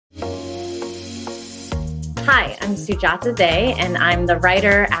Hi, I'm Sujata Day, and I'm the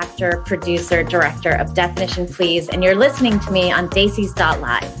writer, actor, producer, director of Definition Please, and you're listening to me on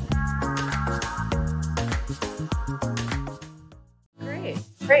Daisies.live.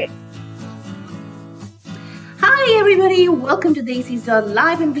 Great. Hi, everybody. Welcome to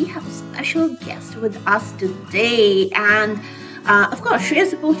Daisies.live, and we have a special guest with us today. And of course, she is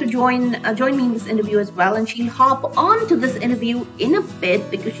supposed to join me in this interview as well, and she'll hop on to this interview in a bit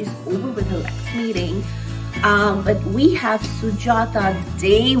because she's over with her next meeting. But we have Sujata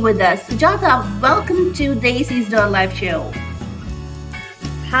Day with us. Sujata, welcome to Daisies.live show.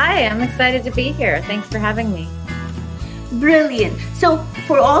 Hi, I'm excited to be here. Thanks for having me. Brilliant. So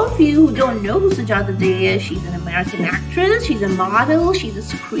for all of you who don't know who Sujata Day is, she's an American actress, she's a model, she's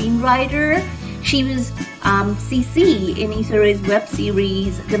a screenwriter. She was CC in Issa Rae's web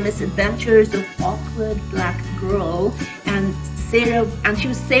series, The Misadventures of Awkward Black Girl, and she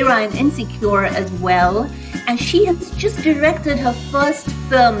was Sarah in Insecure as well. And she has just directed her first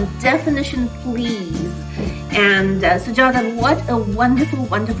film, Definition Please. And Sujata, what a wonderful,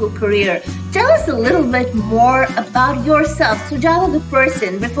 wonderful career. Tell us a little bit more about yourself, Sujata the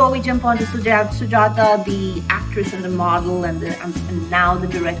person, before we jump on to Sujata the actress and the model and now the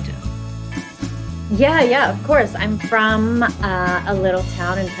director. Yeah, of course. I'm from a little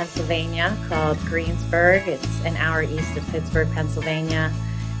town in Pennsylvania called Greensburg. It's an hour east of Pittsburgh, Pennsylvania.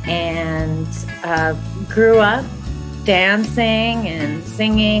 And grew up dancing and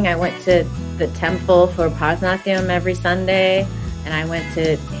singing. I went to the temple for Bharatanatyam every Sunday, and I went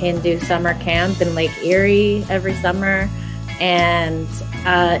to Hindu summer camp in Lake Erie every summer, and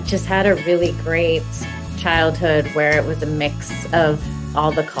just had a really great childhood where it was a mix of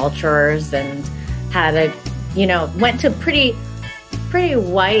all the cultures, and went to pretty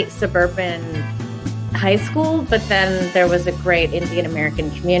white suburban high school, but then there was a great Indian American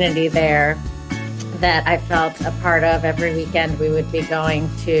community there that I felt a part of. Every weekend we would be going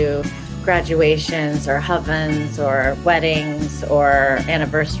to graduations or havans or weddings or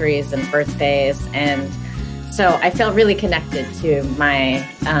anniversaries and birthdays, and so I felt really connected to my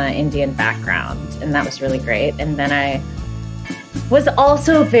Indian background, and that was really great. And then I was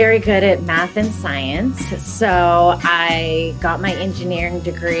also very good at math and science, so I got my engineering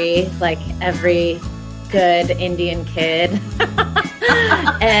degree like every good Indian kid.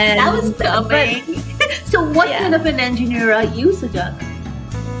 And that was coming. So what kind of an engineer are you, Sujata?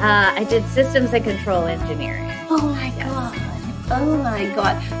 I did systems and control engineering. Oh my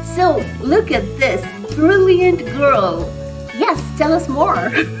God. So look at this brilliant girl. Yes, tell us more.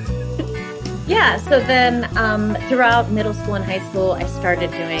 Yeah, so then throughout middle school and high school, I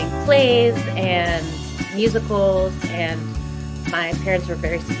started doing plays and musicals, and my parents were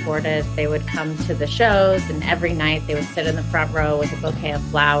very supportive. They would come to the shows, and every night they would sit in the front row with a bouquet of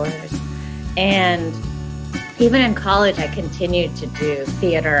flowers. And even in college, I continued to do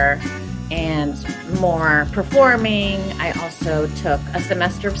theater and more performing. I also took a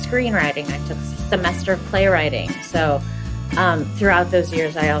semester of screenwriting. I took a semester of playwriting. So throughout those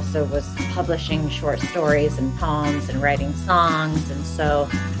years, I also was publishing short stories and poems and writing songs. And so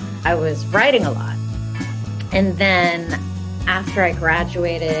I was writing a lot. And then after I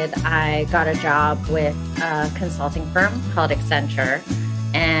graduated, I got a job with a consulting firm called Accenture,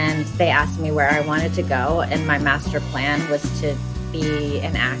 and they asked me where I wanted to go, and my master plan was to be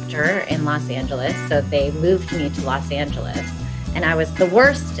an actor in Los Angeles, so they moved me to Los Angeles, and I was the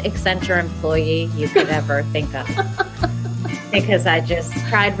worst Accenture employee you could ever think of because I just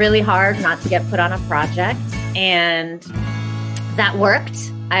tried really hard not to get put on a project, and that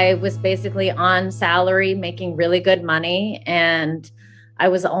worked. I was basically on salary, making really good money, and I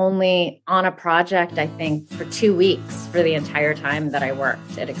was only on a project, I think, for 2 weeks for the entire time that I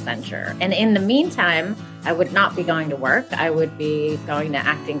worked at Accenture. And in the meantime, I would not be going to work. I would be going to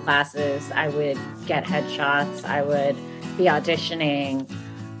acting classes. I would get headshots. I would be auditioning.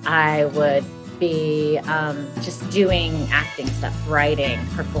 I would be just doing acting stuff, writing,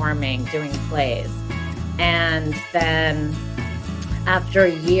 performing, doing plays. And then after a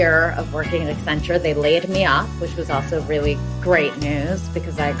year of working at Accenture, they laid me off, which was also really great news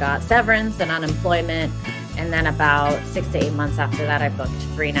because I got severance and unemployment. And then about 6 to 8 months after that, I booked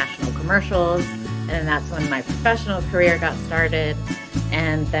 3 national commercials. And then that's when my professional career got started.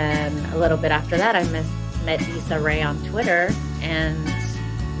 And then a little bit after that, I met Issa Rae on Twitter and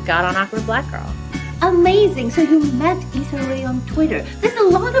got on Awkward Black Girl. Amazing. So you met Issa Rae on Twitter. There's a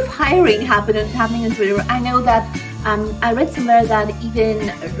lot of hiring happening on Twitter. I know that I read somewhere that even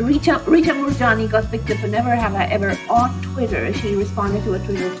Rita Murjani got picked up for Never Have I Ever on Twitter. She responded to a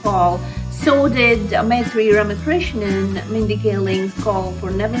Twitter call. So did Maitri Ramakrishnan, Mindy Kaling's call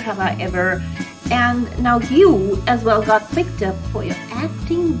for Never Have I Ever. And now you as well got picked up for your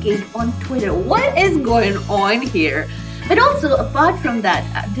acting gig on Twitter. What is going on here? But also, apart from that,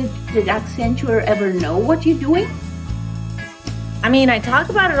 did Accenture ever know what you're doing? I mean, I talk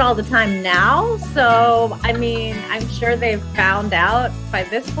about it all the time now. So, I mean, I'm sure they've found out by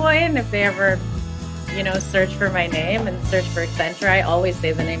this point. If they ever, search for my name and search for Accenture, I always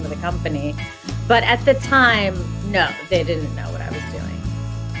say the name of the company. But at the time, no, they didn't know what I was doing.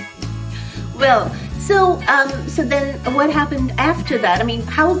 Well, so then what happened after that? I mean,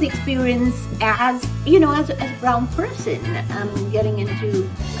 how was the experience as a brown person getting into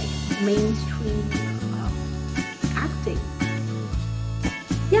like mainstream acting?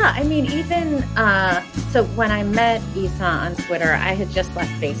 Yeah, I mean, even so when I met Issa on Twitter, I had just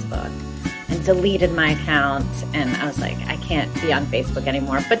left Facebook and deleted my account, and I was like, I can't be on Facebook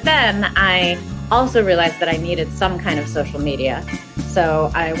anymore. But then I also realized that I needed some kind of social media.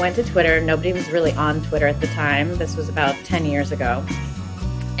 So I went to Twitter. Nobody was really on Twitter at the time. This was about 10 years ago.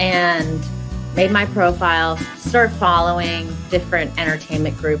 And made my profile, started following different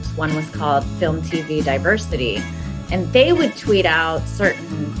entertainment groups. One was called Film TV Diversity. And they would tweet out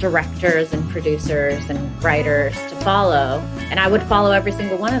certain directors and producers and writers to follow. And I would follow every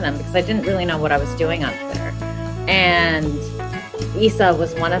single one of them because I didn't really know what I was doing on Twitter. And Issa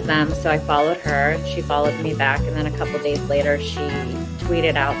was one of them, so I followed her. She followed me back, and then a couple days later, she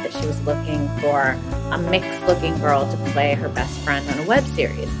tweeted out that she was looking for a mixed-looking girl to play her best friend on a web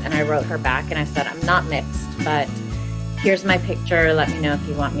series. And I wrote her back, and I said, I'm not mixed, but here's my picture. Let me know if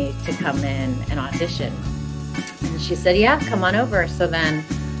you want me to come in and audition. And she said, yeah, come on over. So then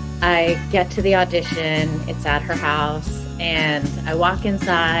I get to the audition. It's at her house, and I walk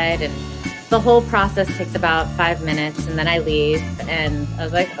inside, and the whole process takes about 5 minutes, and then I leave, and I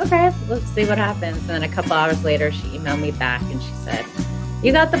was like, okay, let's see what happens. And then a couple hours later, she emailed me back, and she said,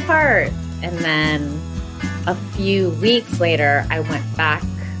 you got the part. And then a few weeks later, I went back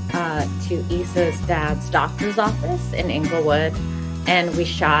to Issa's dad's doctor's office in Inglewood, and we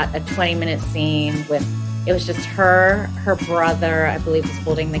shot a 20-minute scene with, it was just her brother, I believe, was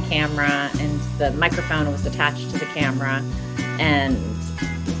holding the camera, and the microphone was attached to the camera, and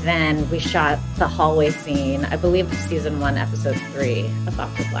then we shot the hallway scene, I believe season 1, episode 3 of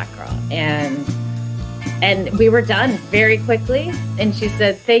Awkward Black Girl. And we were done very quickly. And she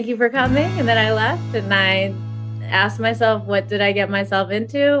said, thank you for coming. And then I left, and I asked myself, what did I get myself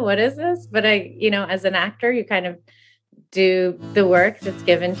into? What is this? But I, as an actor, you kind of do the work that's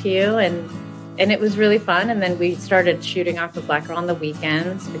given to you. And it was really fun. And then we started shooting Awkward Black Girl on the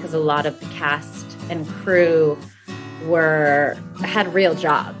weekends because a lot of the cast and crew had real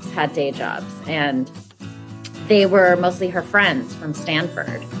jobs, had day jobs, and they were mostly her friends from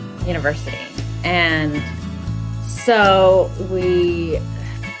Stanford University. And so we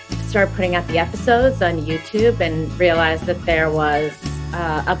started putting out the episodes on YouTube and realized that there was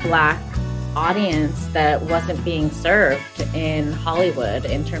a Black audience that wasn't being served in Hollywood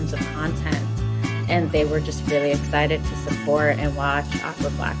in terms of content. And they were just really excited to support and watch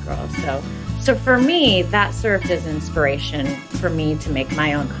Awkward Black Girl. So for me, that served as inspiration for me to make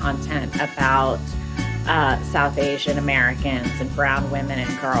my own content about South Asian Americans and brown women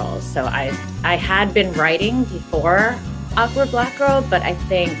and girls. So I had been writing before Awkward Black Girl, but I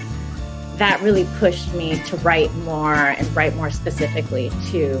think that really pushed me to write more and write more specifically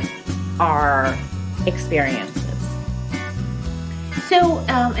to our experiences. So,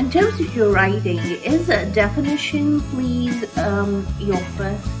 in terms of your writing, is a definition, please, your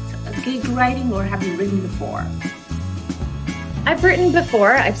first gig writing, or have you written before? I've written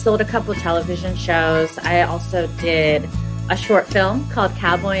before. I've sold a couple television shows. I also did a short film called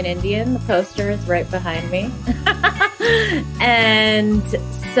Cowboy and Indian. The poster is right behind me. And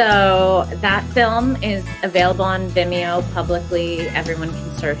so that film is available on Vimeo publicly. Everyone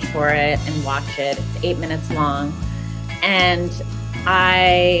can search for it and watch it. It's 8 minutes long. And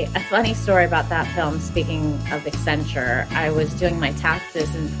a funny story about that film, speaking of Accenture, I was doing my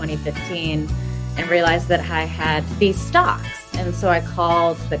taxes in 2015 and realized that I had these stocks. And so I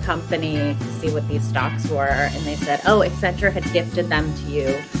called the company to see what these stocks were. And they said, oh, Accenture had gifted them to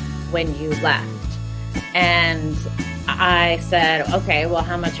you when you left. And I said, okay, well,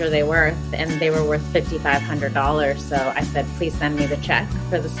 how much are they worth? And they were worth $5,500. So I said, please send me the check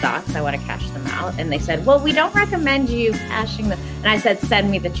for the stocks. I want to cash them out. And they said, well, we don't recommend you cashing them. And I said, send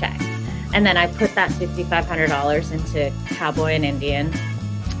me the check. And then I put that $5,500 into Cowboy and Indian,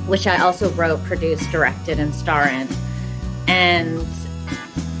 which I also wrote, produced, directed, and star in. And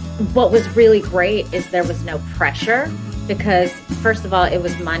what was really great is there was no pressure because first of all, it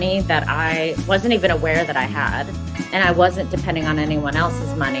was money that I wasn't even aware that I had, and I wasn't depending on anyone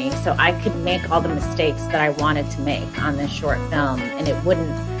else's money. So I could make all the mistakes that I wanted to make on this short film and it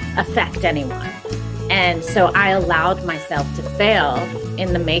wouldn't affect anyone. And so I allowed myself to fail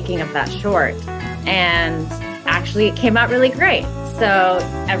in the making of that short. And actually it came out really great. So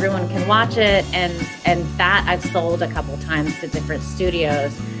everyone can watch it. And that I've sold a couple times to different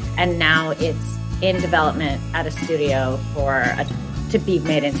studios. And now it's in development at a studio to be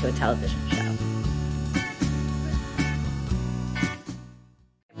made into a television show.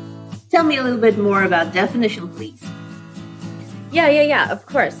 Tell me a little bit more about Definition Please. Yeah, of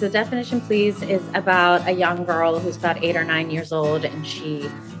course. So Definition Please is about a young girl who's about 8 or 9 years old, and she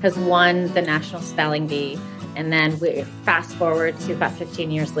has won the National Spelling Bee. And then we fast forward to about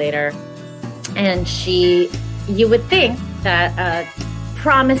 15 years later, and you would think that a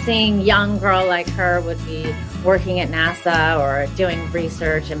promising young girl like her would be working at NASA or doing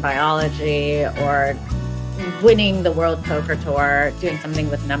research in biology or winning the World Poker Tour, doing something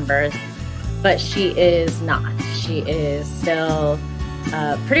with numbers. But she is not. She is still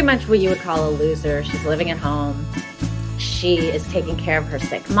pretty much what you would call a loser. She's living at home. She is taking care of her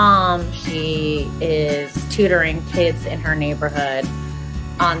sick mom. She is tutoring kids in her neighborhood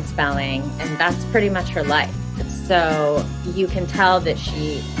on spelling, and that's pretty much her life. So you can tell that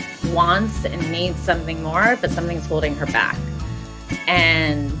she wants and needs something more, but something's holding her back.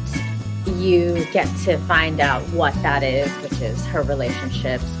 And you get to find out what that is, which is her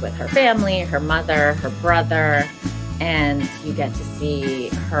relationships with her family, her mother, her brother, and you get to see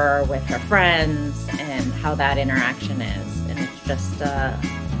her with her friends and how that interaction is. And it's just a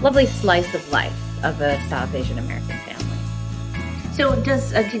lovely slice of life of a South Asian American family. So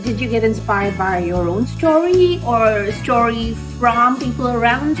did you get inspired by your own story or a story from people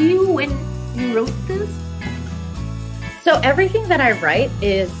around you when you wrote this? So everything that I write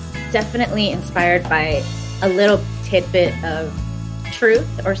is definitely inspired by a little tidbit of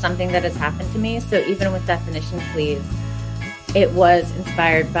truth or something that has happened to me. So even with Definition Please, it was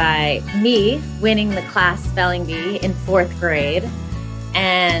inspired by me winning the class spelling bee in 4th grade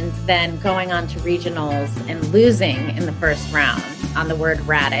and then going on to regionals and losing in the first round on the word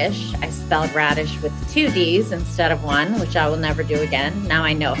radish. I spelled radish with 2 D's instead of 1, which I will never do again. Now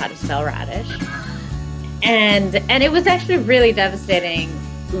I know how to spell radish. And it was actually really devastating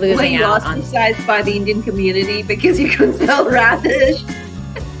losing out on. Ostracized by the Indian community because you couldn't spell radish.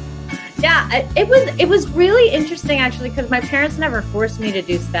 Yeah, it was really interesting actually, because my parents never forced me to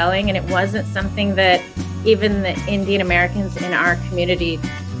do spelling, and it wasn't something that even the Indian Americans in our community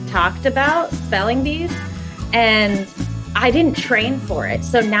talked about, spelling bees, and I didn't train for it.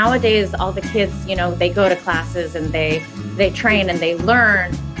 So nowadays all the kids, they go to classes and they train and they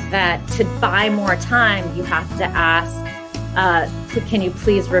learn that to buy more time you have to ask, can you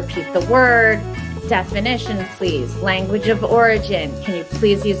please repeat the word? Definition, please. Language of origin. Can you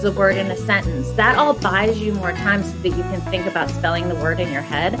please use the word in a sentence? That all buys you more time so that you can think about spelling the word in your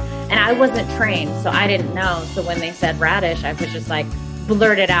head. And I wasn't trained, so I didn't know. So when they said radish, I was just like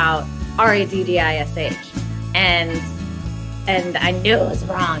blurted out RADDISH. And I knew it was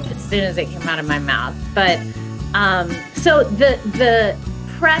wrong as soon as it came out of my mouth. But so the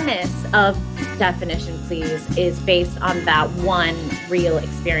premise of Definition Please is based on that one real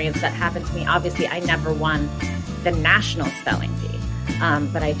experience that happened to me. Obviously, I never won the national spelling bee,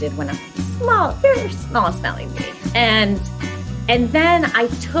 but I did win a very small spelling bee. And then I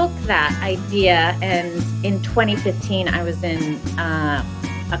took that idea, and in 2015, I was in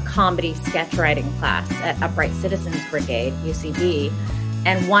a comedy sketch writing class at Upright Citizens Brigade, UCB,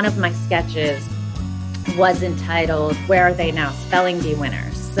 and one of my sketches was entitled, Where Are They Now? Spelling Bee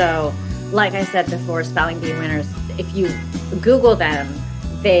Winners. So, like I said before, spelling bee winners, if you Google them,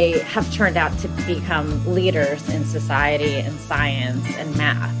 they have turned out to become leaders in society and science and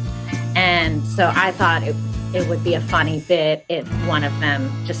math. And so I thought it would be a funny bit if one of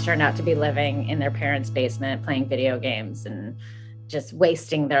them just turned out to be living in their parents' basement playing video games and just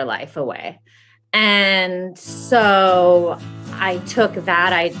wasting their life away. And so I took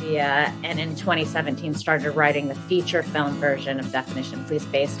that idea and in 2017 started writing the feature film version of Definition Please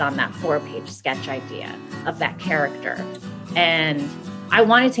based on that 4-page sketch idea of that character. And I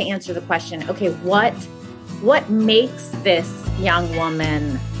wanted to answer the question, okay, what makes this young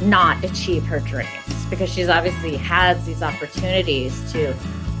woman not achieve her dreams? Because she's obviously has these opportunities to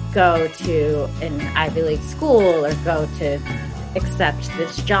go to an Ivy League school or go to accept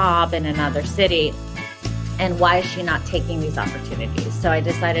this job in another city, and why is she not taking these opportunities? So I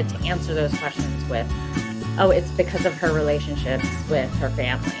decided to answer those questions with, it's because of her relationships with her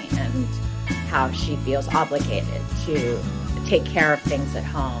family and how she feels obligated to take care of things at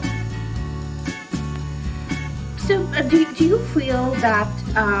home. So do you feel that,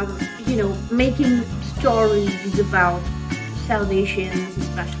 making stories about South Asians,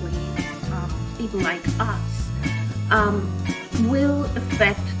 especially people like us, will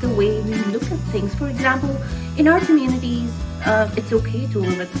affect the way we look at things? For example, in our communities, it's okay to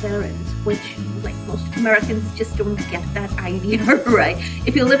live with parents, which, like most Americans, just don't get that idea, right?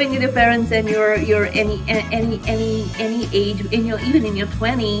 If you're living with your parents and you're any age, even in your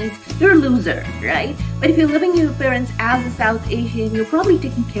 20s, you're a loser, right? But if you're living with your parents as a South Asian, you're probably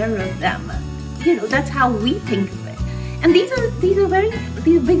taking care of them. That's how we think of it. And these are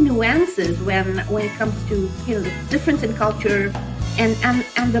big nuances when it comes to the difference in culture and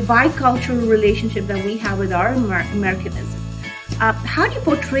the bicultural relationship that we have with our Americanism. How do you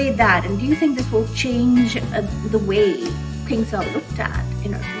portray that, and do you think this will change the way things are looked at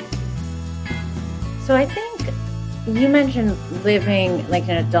in our communities? So I think you mentioned living, like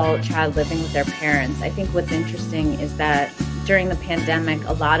an adult child living with their parents. I think what's interesting is that during the pandemic,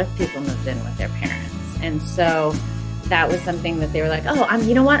 a lot of people moved in with their parents. And so that was something that they were like, oh, I'm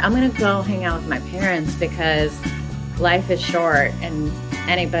going to go hang out with my parents because life is short and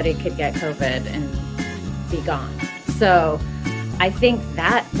anybody could get COVID and be gone. So I think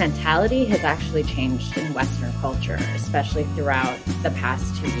that mentality has actually changed in Western culture, especially throughout the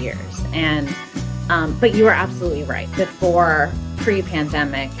past 2 years. And but you are absolutely right. Before,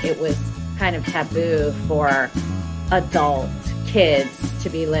 pre-pandemic, it was kind of taboo for adult kids to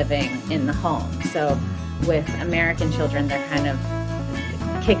be living in the home. So with American children, they're kind of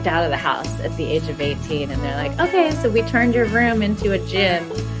kicked out of the house at the age of 18, and they're like, okay, so we turned your room into a gym.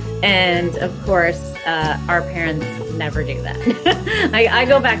 And of course, our parents never do that. I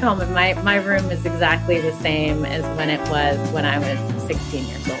go back home and my room is exactly the same as when it was when I was 16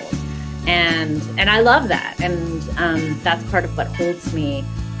 years old. And I love that. And that's part of what holds me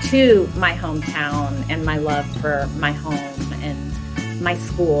to my hometown and my love for my home and my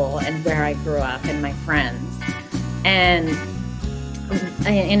school and where I grew up and my friends. And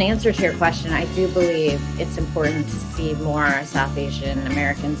in answer to your question, I do believe it's important to see more South Asian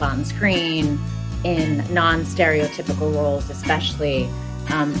Americans on screen in non-stereotypical roles, especially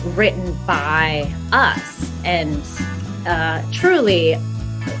written by us. And truly,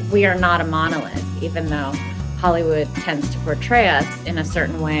 we are not a monolith, even though Hollywood tends to portray us in a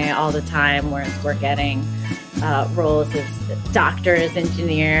certain way all the time, whereas we're getting roles as doctors,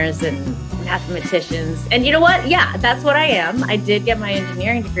 engineers, and mathematicians. And you know what? Yeah, that's what I am. I did get my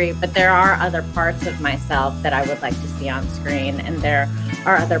engineering degree, but there are other parts of myself that I would like to see on screen. And there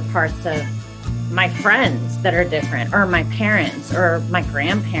are other parts of my friends that are different, or my parents, or my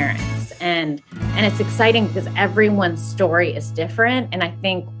grandparents. And it's exciting because everyone's story is different. And I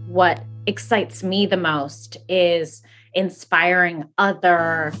think what excites me the most is inspiring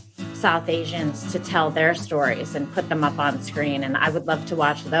other South Asians to tell their stories and put them up on screen. And I would love to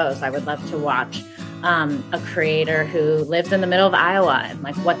watch those. I would love to watch a creator who lives in the middle of Iowa and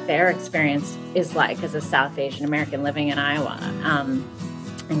like what their experience is like as a South Asian American living in Iowa,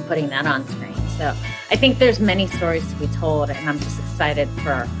 and putting that on screen. So I think there's many stories to be told, and I'm just excited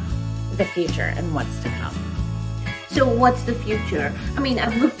for the future and what's to come. So what's the future? I mean,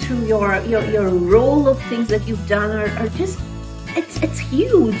 I've looked through your role of things that you've done are just, it's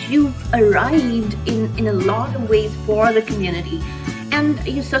huge. You've arrived in a lot of ways for the community. And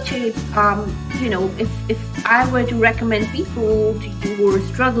you're such a, if I were to recommend people to you who are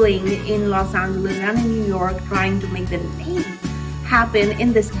struggling in Los Angeles and in New York, trying to make their name happen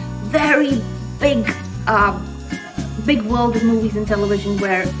in this very big world of movies and television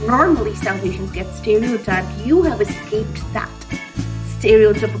where normally South Asians get stereotyped, you have escaped that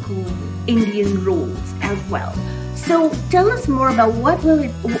stereotypical Indian roles as well. So tell us more about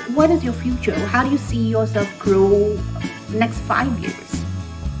what is your future? How do you see yourself grow next 5 years?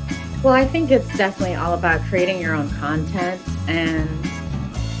 Well, I think it's definitely all about creating your own content, and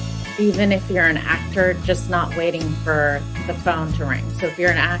even if you're an actor, just not waiting for the phone to ring. So if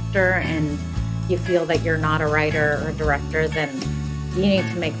you're an actor and you feel that you're not a writer or a director, then you need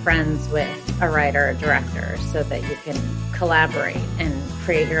to make friends with a writer or director so that you can collaborate and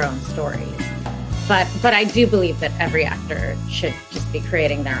create your own stories. But I do believe that every actor should just be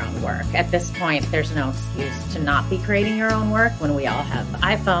creating their own work. At this point, there's no excuse to not be creating your own work when we all have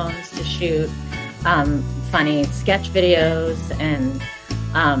iPhones to shoot funny sketch videos and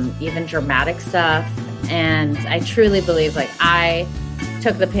even dramatic stuff. And I truly believe, like, I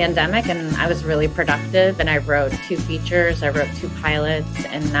took the pandemic and I was really productive, and I wrote 2 features, I wrote 2 pilots,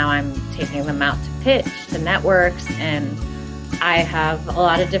 and now I'm taking them out to pitch to networks, and I have a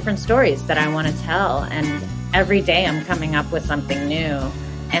lot of different stories that I want to tell. And every day I'm coming up with something new.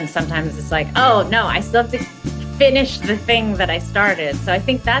 And sometimes it's like, oh, no, I still have to finish the thing that I started. So I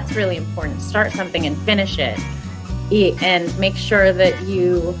think that's really important. Start something and finish it. And make sure that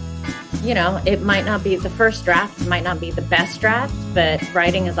it might not be the first draft, might not be the best draft, but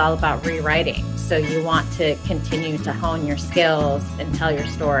writing is all about rewriting. So you want to continue to hone your skills and tell your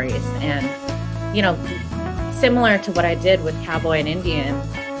stories. And, similar to what I did with Cowboy and Indian,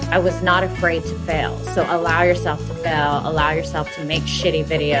 I was not afraid to fail. So allow yourself to fail, allow yourself to make shitty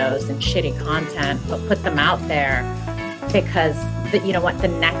videos and shitty content, but put them out there, because the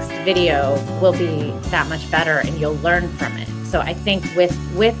next video will be that much better and you'll learn from it. So I think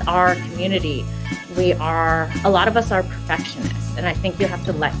with our community, a lot of us are perfectionists, and I think you have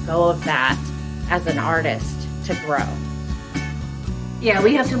to let go of that as an artist to grow. Yeah,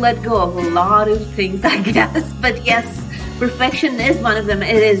 we have to let go of a lot of things, I guess. But yes, perfection is one of them.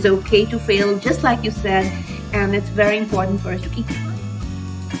 It is okay to fail, just like you said, and it's very important for us to keep trying.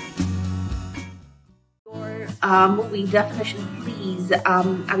 Your movie Definition Please, are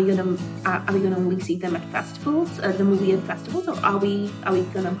we gonna only see them at festivals, the movie at festivals, or are we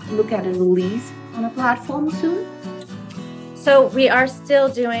gonna look at a release on a platform soon? So we are at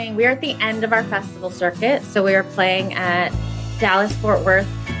the end of our festival circuit. So we are playing at Dallas-Fort Worth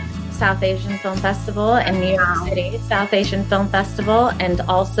South Asian Film Festival and New York City South Asian Film Festival. And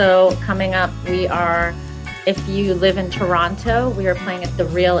also coming up, if you live in Toronto, we are playing at the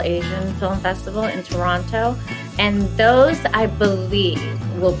Real Asian Film Festival in Toronto. And those, I believe,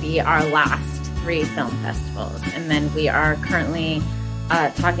 will be our last 3 film festivals. And then we are currently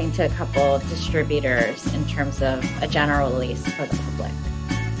talking to a couple of distributors in terms of a general release for the public.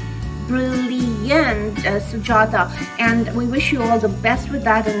 Brilliant, Sujata, and we wish you all the best with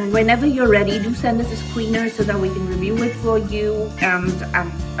that. And whenever you're ready, do send us a screener so that we can review it for you and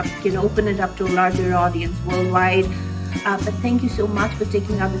can open it up to a larger audience worldwide. But thank you so much for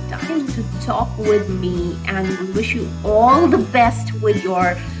taking out the time to talk with me, and we wish you all the best with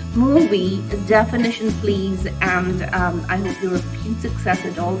your movie Definition Please, and I hope you're a huge success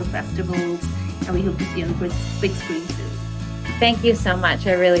at all the festivals, and we hope to see you on the big screen soon. Thank you so much.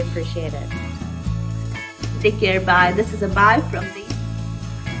 I really appreciate it. Take care. Bye. This is a bye from the...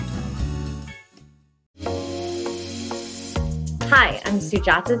 Hi, I'm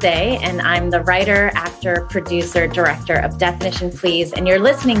Sujata Day, and I'm the writer, actor, producer, director of Definition Please, and you're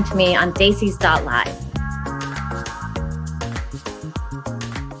listening to me on Daisies.live.